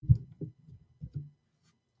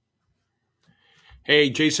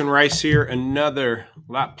Hey, Jason Rice here. Another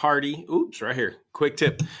lap party. Oops, right here. Quick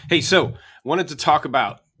tip. Hey, so wanted to talk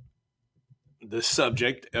about the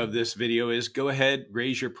subject of this video is go ahead,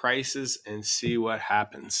 raise your prices and see what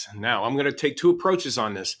happens. Now, I'm going to take two approaches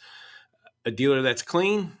on this. A dealer that's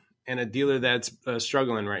clean and a dealer that's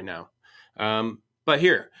struggling right now. But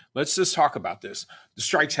here, let's just talk about this. The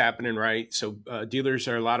strike's happening, right? So dealers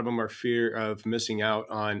are, a lot of them are fear of missing out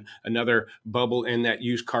on another bubble in that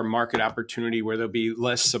used car market opportunity where there'll be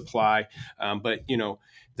less supply. But,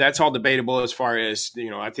 that's all debatable as far as,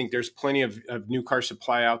 I think there's plenty of new car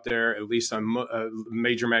supply out there, at least on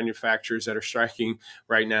major manufacturers that are striking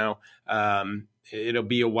right now. It'll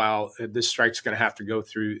be a while. This strike's going to have to go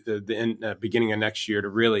through the beginning of next year to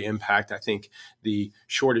really impact, I think, the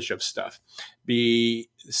shortage of stuff.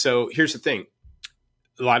 So here's the thing.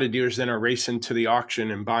 A lot of dealers then are racing to the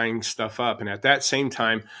auction and buying stuff up. And at that same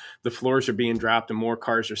time, the floors are being dropped and more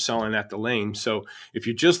cars are selling at the lane. So if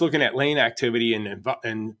you're just looking at lane activity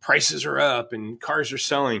and prices are up and cars are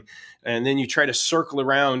selling, and then you try to circle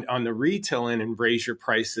around on the retail end and raise your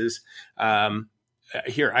prices,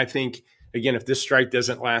 here, I think, again, if this strike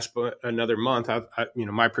doesn't last but another month,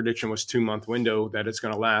 my prediction was 2-month window that it's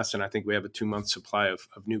going to last. And I think we have a 2-month supply of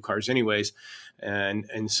new cars anyways.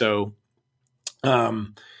 And so,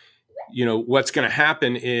 what's going to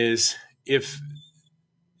happen is if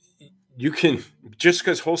you can, just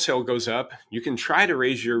because wholesale goes up, you can try to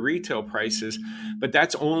raise your retail prices, but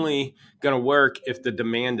that's only going to work if the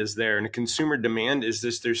demand is there. And the consumer demand is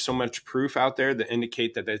this, there's so much proof out there that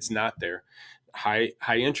indicate that it's not there. High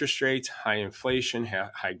interest rates, high inflation,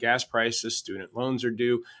 high gas prices, student loans are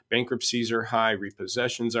due, bankruptcies are high,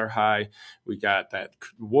 repossessions are high. We got that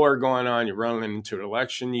war going on. You're running into an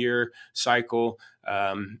election year cycle.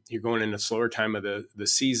 You're going into a slower time of the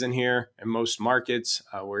season here in most markets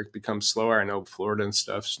where it becomes slower. I know Florida and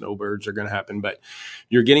stuff, snowbirds are going to happen, but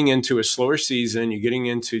you're getting into a slower season. You're getting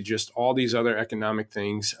into just all these other economic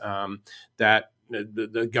things that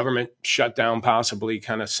the government shutdown possibly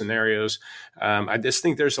kind of scenarios. I just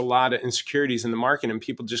think there's a lot of insecurities in the market and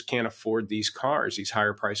people just can't afford these cars, these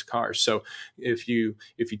higher priced cars. So if you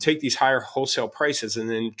take these higher wholesale prices and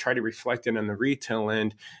then try to reflect it on the retail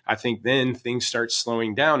end, I think then things start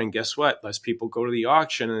slowing down. And guess what? Less people go to the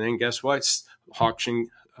auction. And then guess what? Auction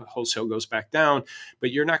wholesale goes back down,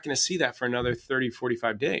 but you're not going to see that for another 30,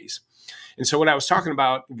 45 days. And so what I was talking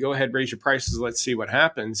about, go ahead, raise your prices, let's see what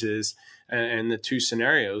happens is, and the two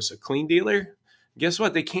scenarios, a clean dealer, guess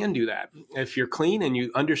what? They can do that. If you're clean and you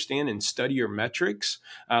understand and study your metrics,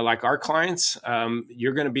 like our clients,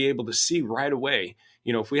 you're going to be able to see right away.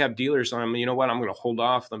 If we have dealers on them, you know what, I'm going to hold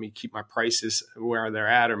off. Let me keep my prices where they're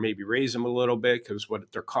at, or maybe raise them a little bit because what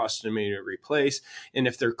they're costing me to replace. And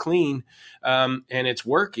if they're clean and it's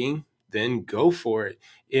working, then go for it.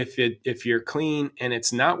 If you're clean and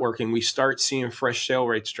it's not working, we start seeing fresh sale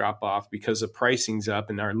rates drop off because the pricing's up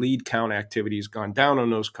and our lead count activity has gone down on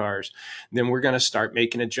those cars. Then we're going to start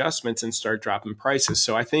making adjustments and start dropping prices.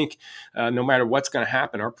 So I think no matter what's going to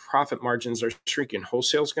happen, our profit margins are shrinking.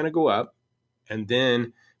 Wholesale's going to go up. And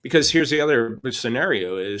then, because here's the other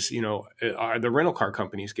scenario is, are the rental car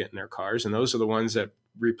companies getting their cars? And those are the ones that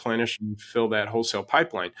replenish and fill that wholesale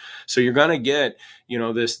pipeline. So you're going to get,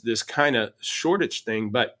 this kind of shortage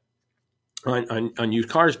thing, but on used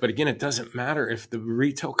cars. But again, it doesn't matter if the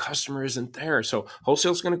retail customer isn't there. So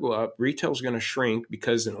wholesale is going to go up, retail is going to shrink,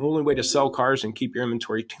 because the only way to sell cars and keep your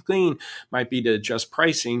inventory clean might be to adjust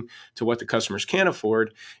pricing to what the customers can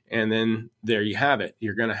afford. And then there you have it.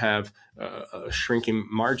 You're going to have a shrinking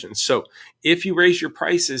margin. So if you raise your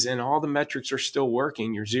prices and all the metrics are still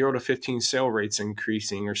working, your 0 to 15 sale rates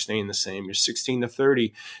increasing or staying the same, your 16 to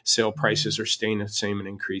 30 sale prices are staying the same and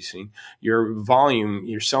increasing, your volume,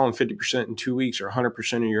 you're selling 50% in 2 weeks or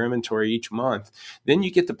 100% of your inventory each month, then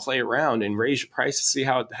you get to play around and raise your price to see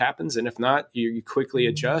how it happens. And if not, you quickly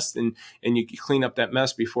adjust and you clean up that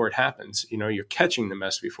mess before it happens. You're catching the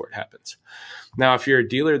mess before it happens. Now, if you're a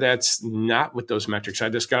dealer that's not with those metrics, I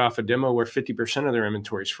just got off a demo where 50% of their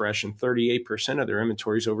inventory is fresh and 38% of their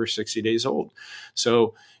inventory is over 60 days old.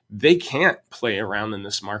 So they can't play around in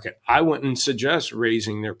this market. I wouldn't suggest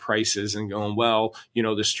raising their prices and going, well,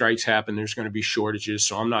 the strikes happen, there's going to be shortages,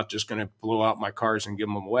 so I'm not just going to blow out my cars and give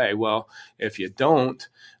them away. Well, if you don't,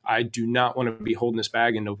 I do not want to be holding this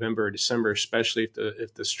bag in November or December, especially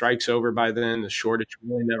if the strike's over by then, the shortage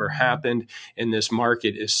really never happened, and this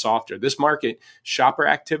market is softer. This market, shopper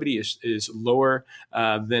activity is lower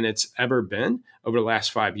than it's ever been over the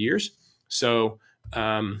last 5 years. So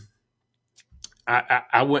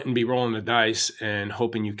I wouldn't be rolling the dice and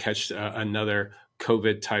hoping you catch another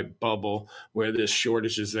COVID type bubble where this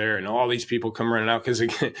shortage is there and all these people come running out, because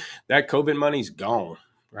again, that COVID money's gone,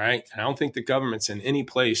 right? I don't think the government's in any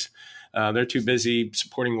place. They're too busy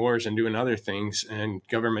supporting wars and doing other things and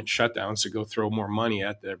government shutdowns to go throw more money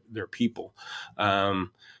at their people.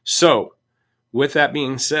 So with that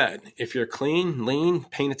being said, if you're clean, lean,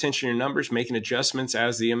 paying attention to your numbers, making adjustments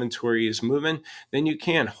as the inventory is moving, then you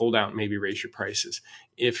can hold out and maybe raise your prices.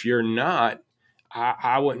 If you're not,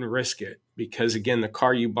 I wouldn't risk it, because again, the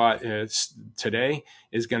car you bought today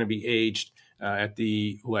is going to be aged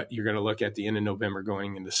what you're going to look at the end of November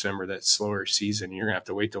going in December, that slower season. You're going to have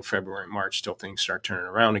to wait till February, March till things start turning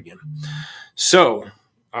around again. So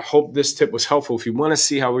I hope this tip was helpful. If you want to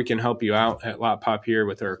see how we can help you out at Lot Pop here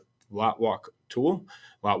with our Lot Walk tool.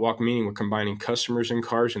 Lot Walk meaning we're combining customers and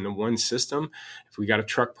cars into one system. If we got a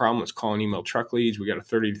truck problem, let's call and email truck leads. We got a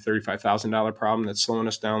 $30,000 to $35,000 problem that's slowing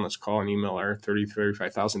us down. Let's call and email our $30,000 to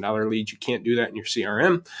 $35,000 leads. You can't do that in your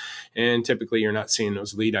CRM, and typically you're not seeing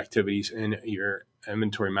those lead activities in your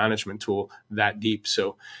inventory management tool that deep.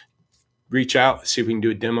 So reach out, see if we can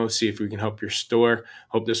do a demo, see if we can help your store.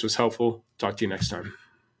 Hope this was helpful. Talk to you next time.